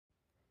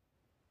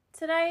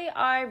Today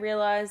I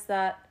realized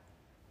that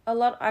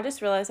I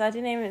just realized I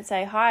didn't even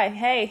say hi,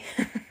 hey.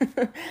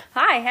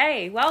 Hi,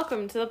 hey,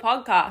 welcome to the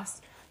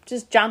podcast.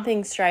 Just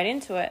jumping straight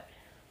into it.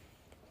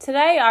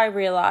 Today I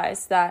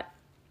realized that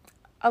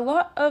a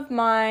lot of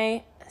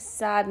my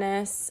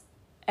sadness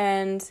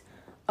and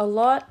a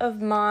lot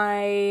of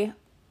my,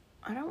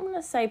 I don't want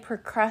to say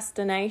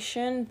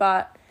procrastination,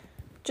 but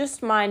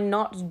just my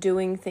not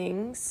doing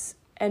things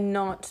and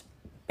not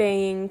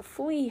being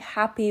fully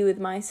happy with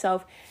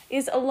myself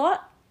is a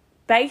lot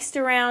based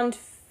around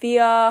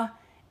fear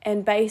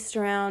and based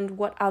around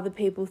what other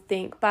people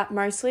think. But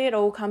mostly it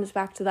all comes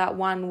back to that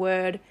one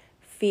word,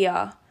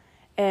 fear.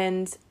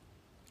 And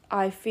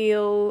I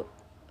feel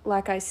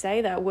like I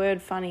say that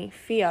word funny,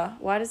 fear.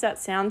 Why does that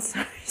sound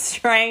so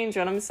strange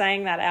when I'm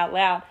saying that out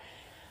loud?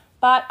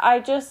 But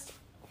I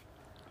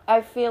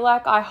feel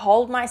like I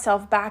hold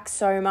myself back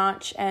so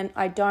much and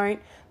I don't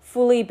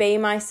fully be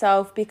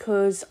myself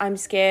because I'm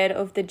scared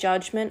of the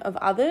judgment of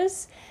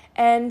others.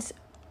 And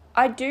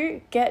I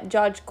do get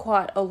judged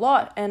quite a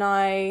lot, and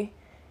I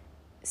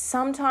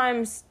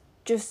sometimes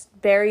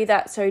just bury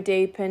that so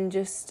deep and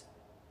just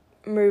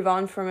move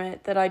on from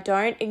it that I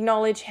don't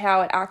acknowledge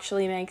how it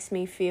actually makes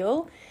me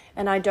feel,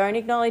 and I don't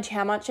acknowledge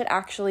how much it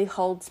actually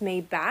holds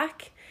me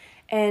back.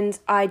 And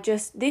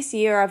this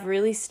year I've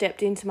really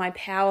stepped into my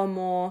power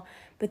more,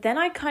 but then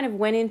I kind of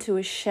went into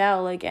a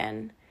shell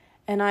again,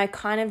 and I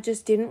kind of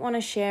just didn't want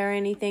to share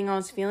anything. I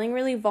was feeling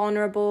really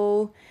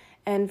vulnerable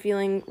and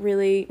feeling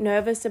really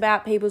nervous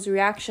about people's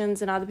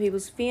reactions and other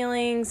people's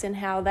feelings and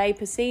how they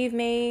perceive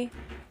me.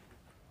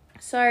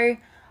 So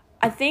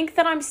I think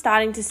that I'm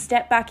starting to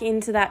step back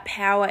into that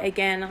power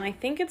again, and I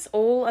think it's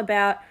all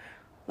about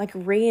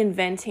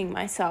reinventing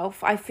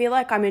myself. I feel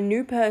like I'm a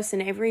new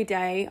person every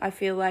day. I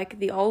feel like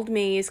the old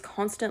me is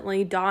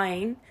constantly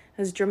dying,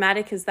 as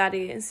dramatic as that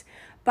is.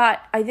 But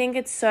I think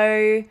it's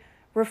so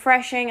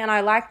refreshing, and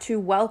I like to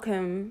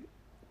welcome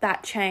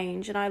that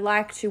change, and I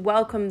like to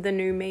welcome the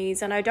new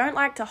me's, and I don't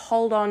like to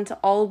hold on to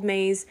old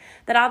me's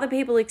that other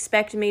people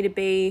expect me to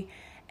be.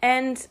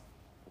 And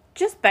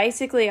just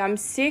basically I'm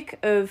sick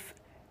of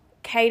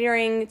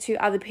catering to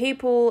other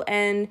people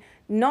and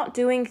not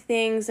doing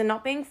things and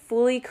not being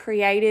fully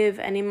creative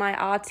and in my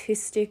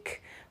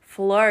artistic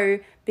flow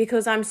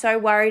because I'm so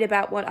worried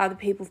about what other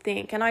people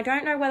think. And I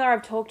don't know whether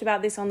I've talked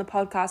about this on the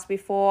podcast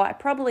before. I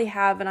probably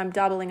have, and I'm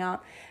doubling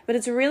up, but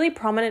it's really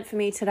prominent for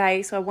me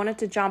today, so I wanted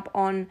to jump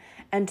on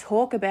and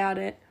talk about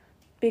it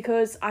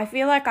because I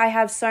feel like I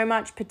have so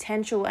much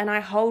potential, and I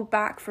hold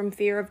back from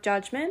fear of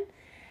judgment,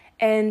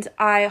 and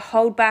I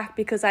hold back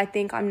because I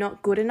think I'm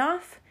not good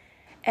enough.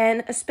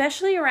 And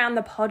especially around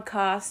the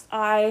podcast,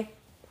 I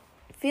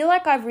feel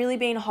like I've really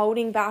been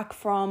holding back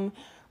from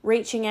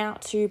reaching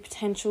out to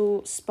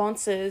potential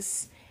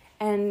sponsors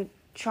and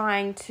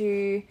trying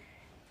to,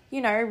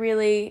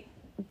 really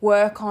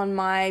work on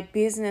my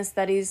business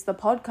that is the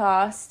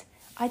podcast.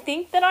 I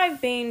think that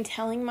I've been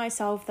telling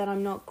myself that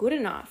I'm not good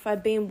enough.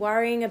 I've been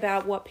worrying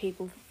about what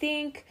people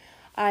think.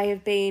 I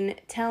have been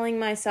telling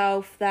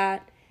myself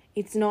that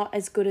it's not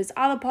as good as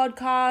other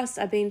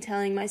podcasts. I've been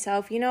telling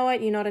myself, you know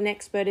what, you're not an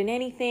expert in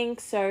anything,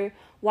 so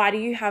why do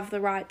you have the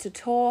right to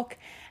talk?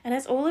 And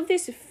it's all of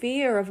this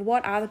fear of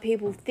what other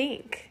people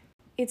think.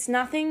 It's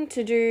nothing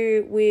to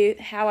do with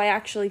how I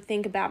actually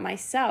think about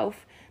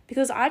myself,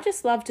 because I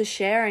just love to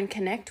share and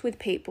connect with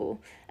people.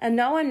 And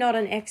no, I'm not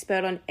an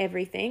expert on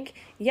everything.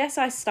 Yes,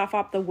 I stuff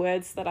up the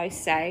words that I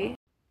say.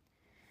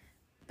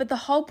 But the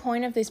whole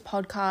point of this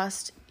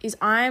podcast is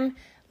I'm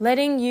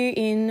letting you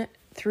in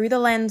through the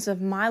lens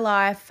of my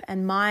life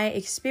and my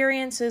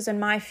experiences and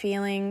my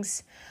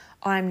feelings.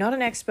 I'm not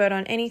an expert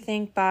on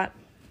anything, but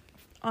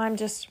I'm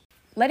just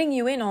letting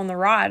you in on the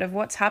ride of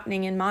what's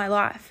happening in my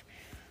life.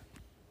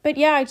 But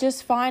yeah, I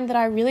just find that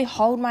I really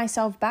hold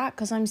myself back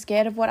because I'm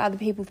scared of what other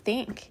people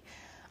think.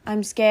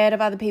 I'm scared of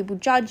other people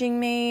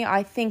judging me.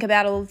 I think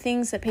about all the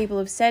things that people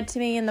have said to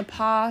me in the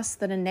past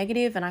that are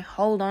negative, and I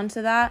hold on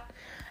to that.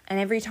 And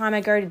every time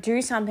I go to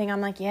do something,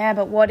 I'm like, yeah,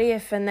 but what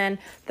if? And then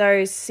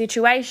those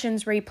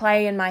situations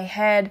replay in my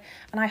head,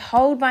 and I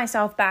hold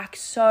myself back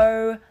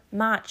so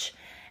much.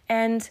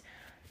 And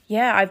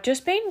yeah, I've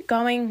just been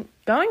going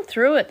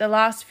through it the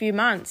last few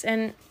months.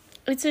 And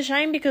it's a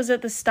shame because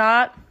at the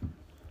start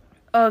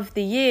of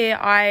the year,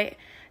 I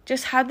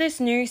just had this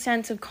new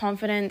sense of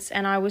confidence,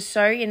 and I was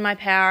so in my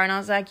power, and I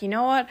was like, you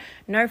know what?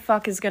 No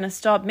fuck is going to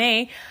stop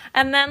me.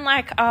 And then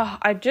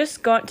I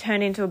just got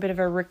turned into a bit of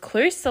a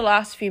recluse the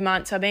last few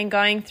months. I've been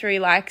going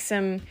through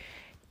some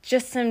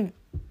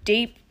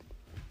deep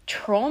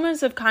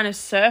traumas have kind of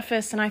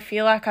surfaced, and I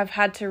feel like I've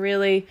had to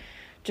really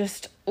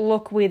just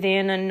look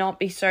within and not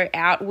be so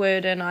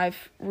outward, and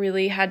I've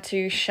really had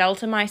to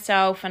shelter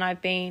myself, and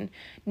I've been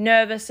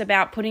nervous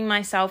about putting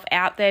myself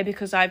out there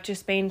because I've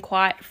just been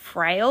quite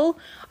frail.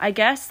 I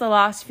guess the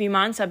last few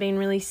months I've been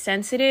really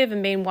sensitive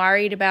and been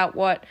worried about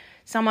what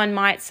someone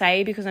might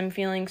say because I'm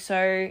feeling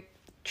so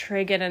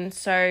triggered and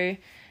so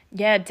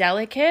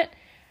delicate,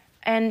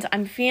 and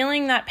I'm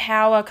feeling that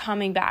power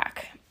coming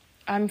back.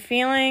 I'm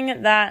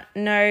feeling that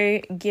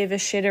no give a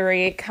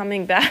shittery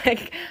coming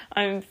back.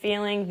 I'm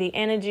feeling the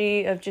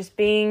energy of just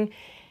being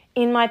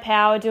in my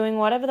power, doing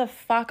whatever the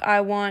fuck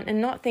I want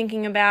and not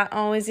thinking about,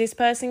 oh, is this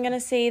person going to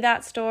see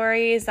that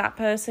story? Is that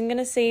person going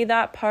to see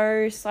that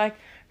post? Like,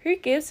 who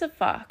gives a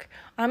fuck?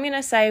 I'm going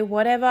to say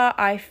whatever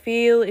I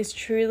feel is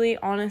truly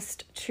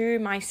honest to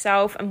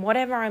myself and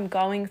whatever I'm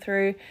going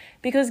through.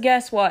 Because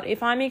guess what?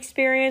 If I'm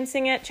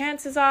experiencing it,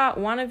 chances are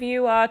one of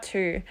you are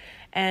too.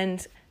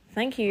 And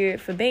thank you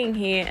for being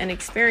here and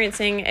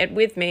experiencing it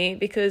with me,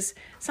 because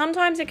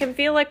sometimes it can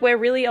feel like we're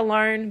really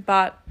alone,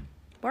 but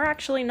we're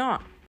actually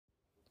not.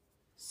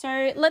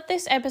 So let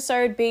this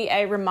episode be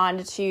a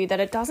reminder to you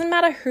that it doesn't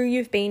matter who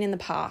you've been in the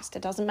past.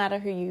 It doesn't matter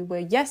who you were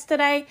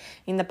yesterday,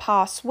 in the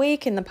past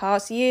week, in the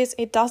past years.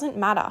 It doesn't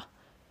matter.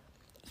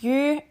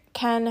 You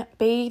can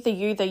be the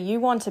you that you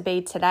want to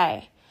be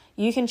today.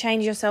 You can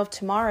change yourself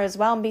tomorrow as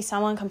well and be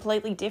someone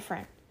completely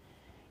different.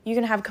 You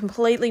can have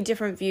completely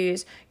different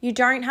views. You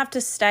don't have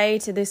to stay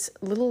to this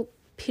little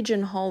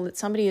pigeonhole that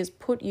somebody has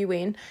put you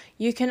in.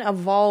 You can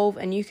evolve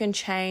and you can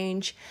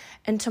change.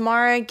 And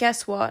tomorrow,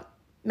 guess what?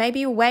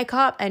 Maybe you'll wake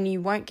up and you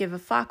won't give a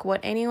fuck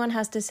what anyone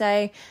has to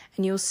say,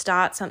 and you'll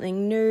start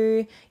something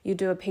new. You'll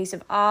do a piece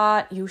of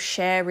art. You'll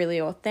share really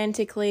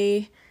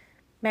authentically.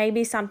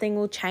 Maybe something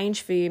will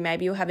change for you.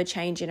 Maybe you'll have a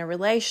change in a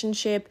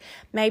relationship.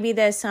 Maybe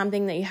there's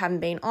something that you haven't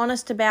been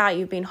honest about.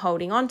 You've been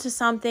holding on to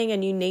something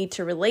and you need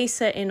to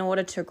release it in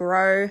order to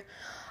grow.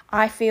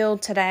 I feel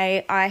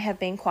today I have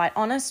been quite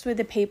honest with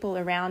the people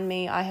around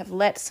me. I have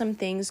let some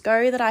things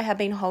go that I have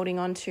been holding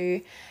on to,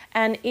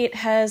 and it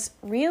has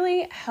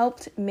really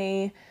helped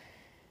me.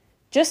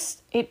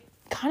 It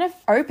kind of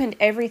opened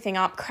everything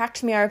up,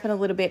 cracked me open a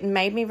little bit, and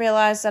made me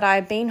realize that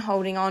I've been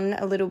holding on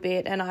a little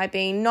bit, and I've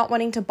been not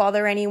wanting to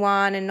bother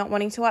anyone and not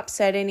wanting to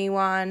upset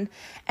anyone.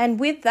 And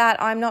with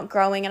that, I'm not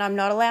growing and I'm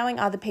not allowing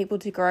other people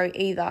to grow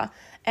either.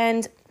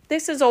 And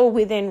this is all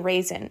within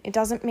reason. It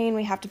doesn't mean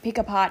we have to pick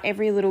apart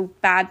every little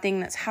bad thing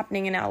that's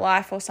happening in our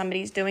life or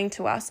somebody's doing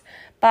to us.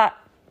 But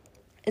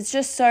it's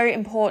just so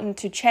important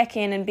to check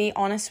in and be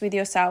honest with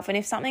yourself. And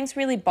if something's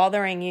really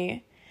bothering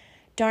you,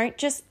 don't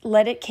just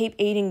let it keep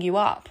eating you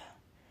up.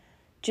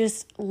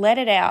 Just let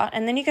it out,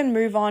 and then you can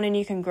move on and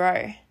you can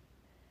grow.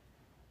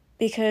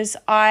 Because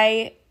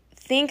I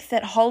think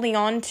that holding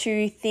on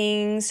to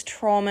things,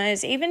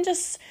 traumas, even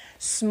just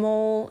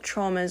small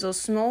traumas or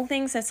small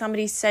things that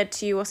somebody said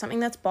to you or something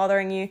that's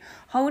bothering you,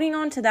 holding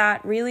on to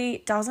that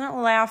really doesn't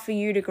allow for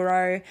you to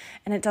grow,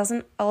 and it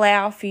doesn't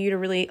allow for you to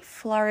really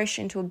flourish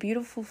into a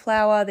beautiful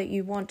flower that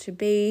you want to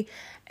be.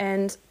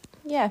 And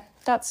yeah,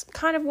 that's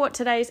kind of what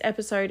today's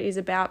episode is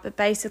about. But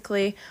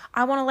basically,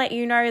 I want to let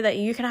you know that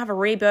you can have a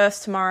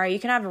rebirth tomorrow. You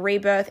can have a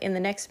rebirth in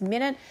the next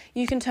minute.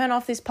 You can turn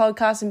off this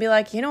podcast and be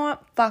like, you know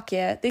what? Fuck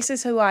yeah, this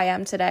is who I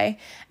am today.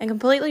 And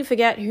completely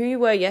forget who you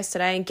were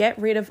yesterday and get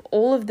rid of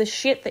all of the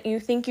shit that you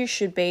think you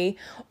should be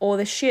or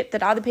the shit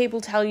that other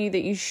people tell you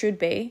that you should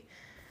be.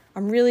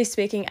 I'm really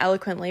speaking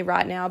eloquently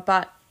right now,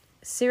 but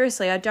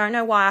seriously, I don't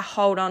know why I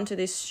hold on to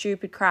this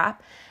stupid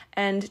crap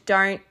and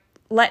don't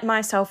let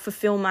myself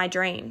fulfill my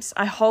dreams.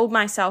 I hold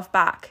myself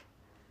back.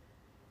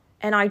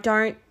 And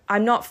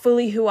I'm not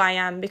fully who I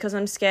am because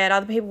I'm scared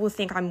other people will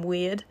think I'm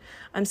weird.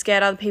 I'm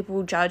scared other people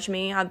will judge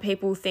me. Other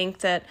people will think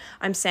that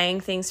I'm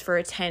saying things for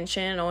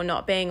attention or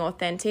not being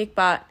authentic.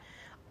 But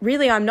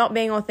really, I'm not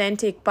being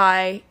authentic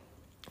by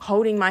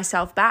holding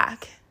myself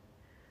back,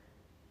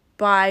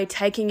 by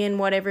taking in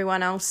what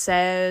everyone else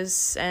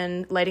says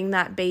and letting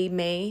that be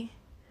me.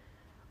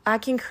 I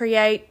can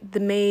create the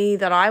me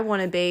that I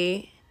want to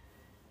be,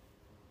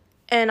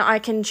 and I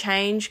can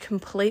change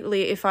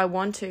completely if I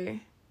want to,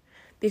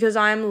 because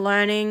I'm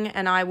learning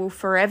and I will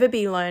forever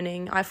be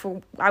learning.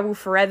 I will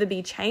forever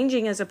be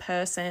changing as a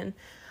person.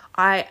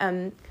 I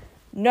am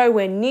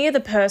nowhere near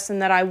the person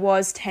that I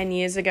was 10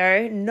 years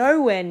ago.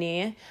 Nowhere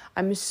near.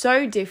 I'm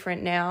so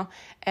different now,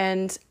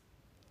 and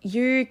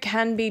you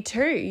can be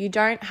too. You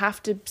don't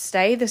have to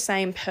stay the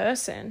same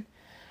person.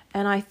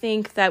 And I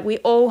think that we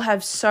all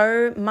have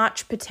so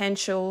much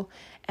potential,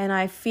 and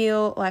I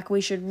feel like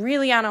we should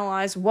really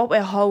analyze what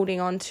we're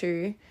holding on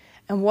to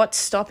and what's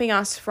stopping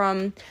us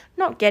from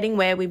not getting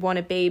where we want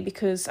to be,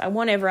 because I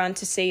want everyone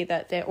to see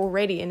that they're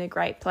already in a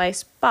great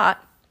place.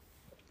 But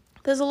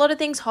there's a lot of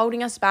things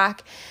holding us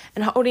back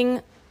and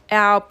holding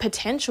our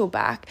potential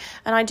back.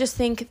 And I just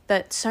think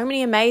that so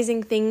many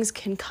amazing things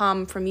can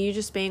come from you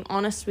just being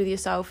honest with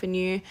yourself and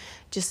you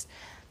just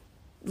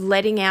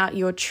letting out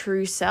your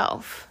true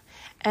self.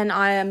 And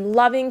I am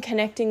loving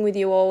connecting with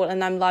you all,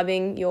 and I'm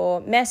loving your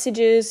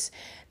messages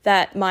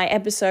that my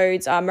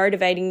episodes are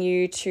motivating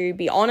you to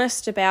be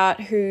honest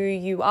about who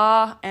you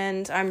are.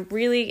 And I'm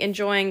really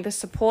enjoying the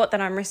support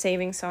that I'm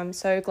receiving. So I'm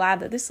so glad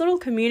that this little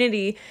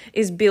community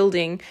is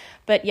building.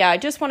 But yeah, I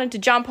just wanted to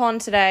jump on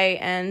today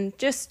and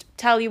just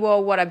tell you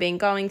all what I've been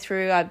going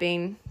through. I've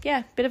been,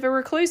 a bit of a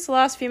recluse the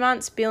last few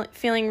months,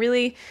 feeling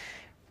really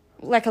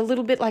like a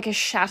little bit like a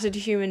shattered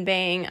human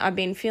being. I've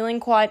been feeling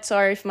quite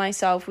sorry for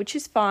myself, which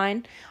is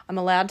fine. I'm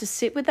allowed to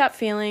sit with that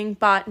feeling,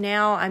 but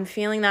now I'm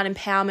feeling that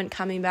empowerment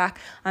coming back.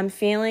 I'm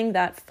feeling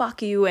that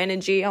fuck you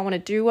energy. I want to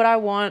do what I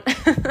want.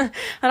 And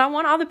I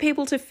want other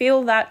people to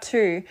feel that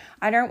too.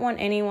 I don't want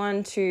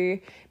anyone to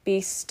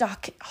be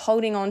stuck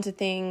holding on to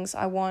things.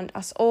 I want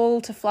us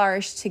all to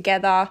flourish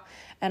together,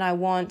 and I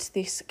want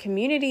this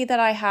community that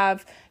I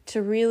have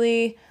to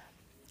really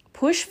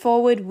push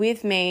forward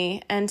with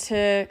me and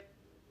to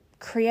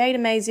create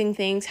amazing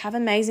things, have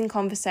amazing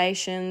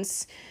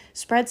conversations,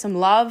 spread some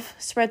love,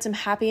 spread some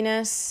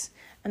happiness.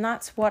 And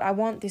that's what I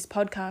want this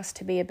podcast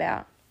to be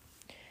about.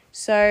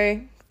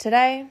 So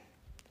today,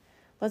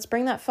 let's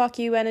bring that fuck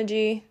you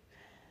energy.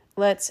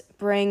 Let's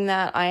bring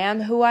that I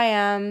am who I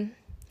am.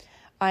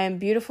 I am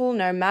beautiful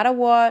no matter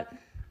what.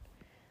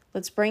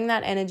 Let's bring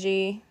that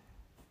energy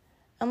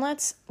and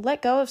let's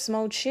let go of some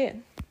old shit.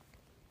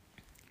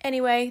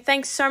 Anyway,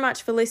 thanks so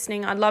much for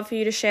listening. I'd love for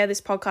you to share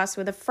this podcast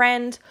with a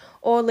friend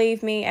or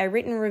leave me a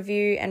written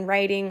review and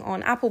rating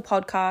on Apple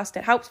Podcast.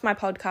 It helps my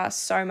podcast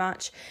so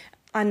much.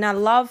 And I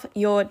love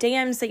your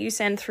DMs that you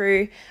send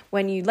through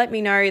when you let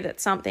me know that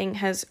something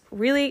has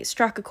really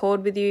struck a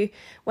chord with you.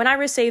 When I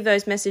receive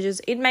those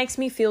messages, it makes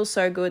me feel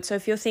so good. So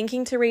if you're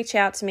thinking to reach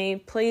out to me,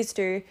 please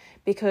do,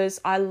 because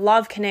I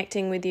love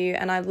connecting with you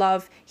and I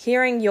love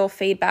hearing your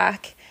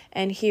feedback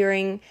and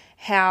hearing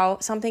how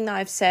something that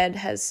I've said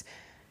has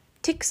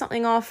ticked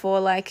something off or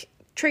like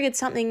triggered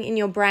something in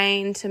your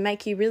brain to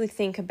make you really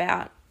think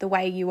about the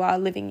way you are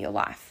living your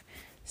life.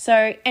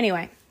 So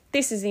anyway,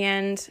 this is the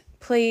end.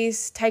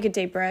 Please take a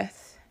deep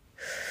breath.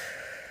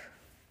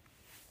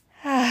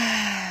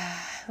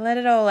 Let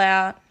it all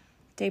out.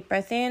 Deep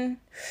breath in.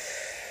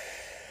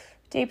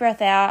 Deep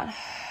breath out.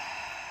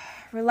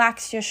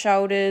 Relax your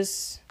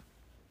shoulders.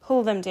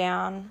 Pull them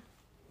down.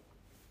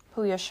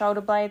 Pull your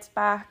shoulder blades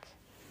back.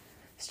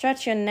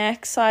 Stretch your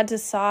neck side to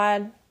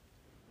side.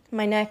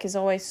 My neck is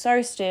always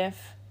so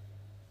stiff.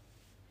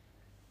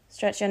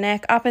 Stretch your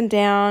neck up and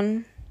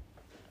down.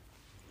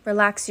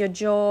 Relax your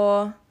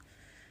jaw.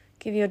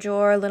 Give your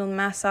jaw a little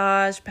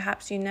massage.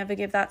 Perhaps you never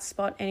give that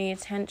spot any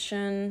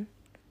attention,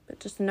 but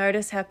just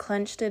notice how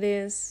clenched it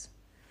is.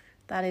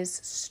 That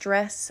is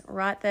stress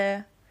right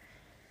there.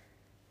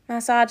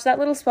 Massage that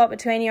little spot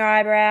between your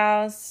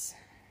eyebrows.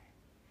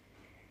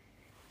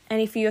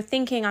 And if you're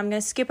thinking, I'm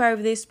going to skip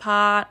over this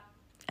part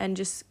and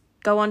just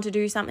go on to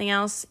do something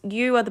else,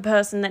 you are the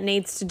person that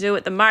needs to do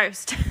it the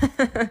most.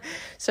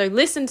 So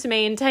listen to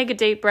me and take a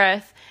deep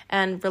breath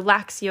and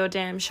relax your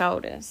damn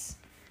shoulders.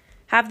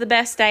 Have the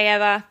best day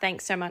ever.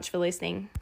 Thanks so much for listening.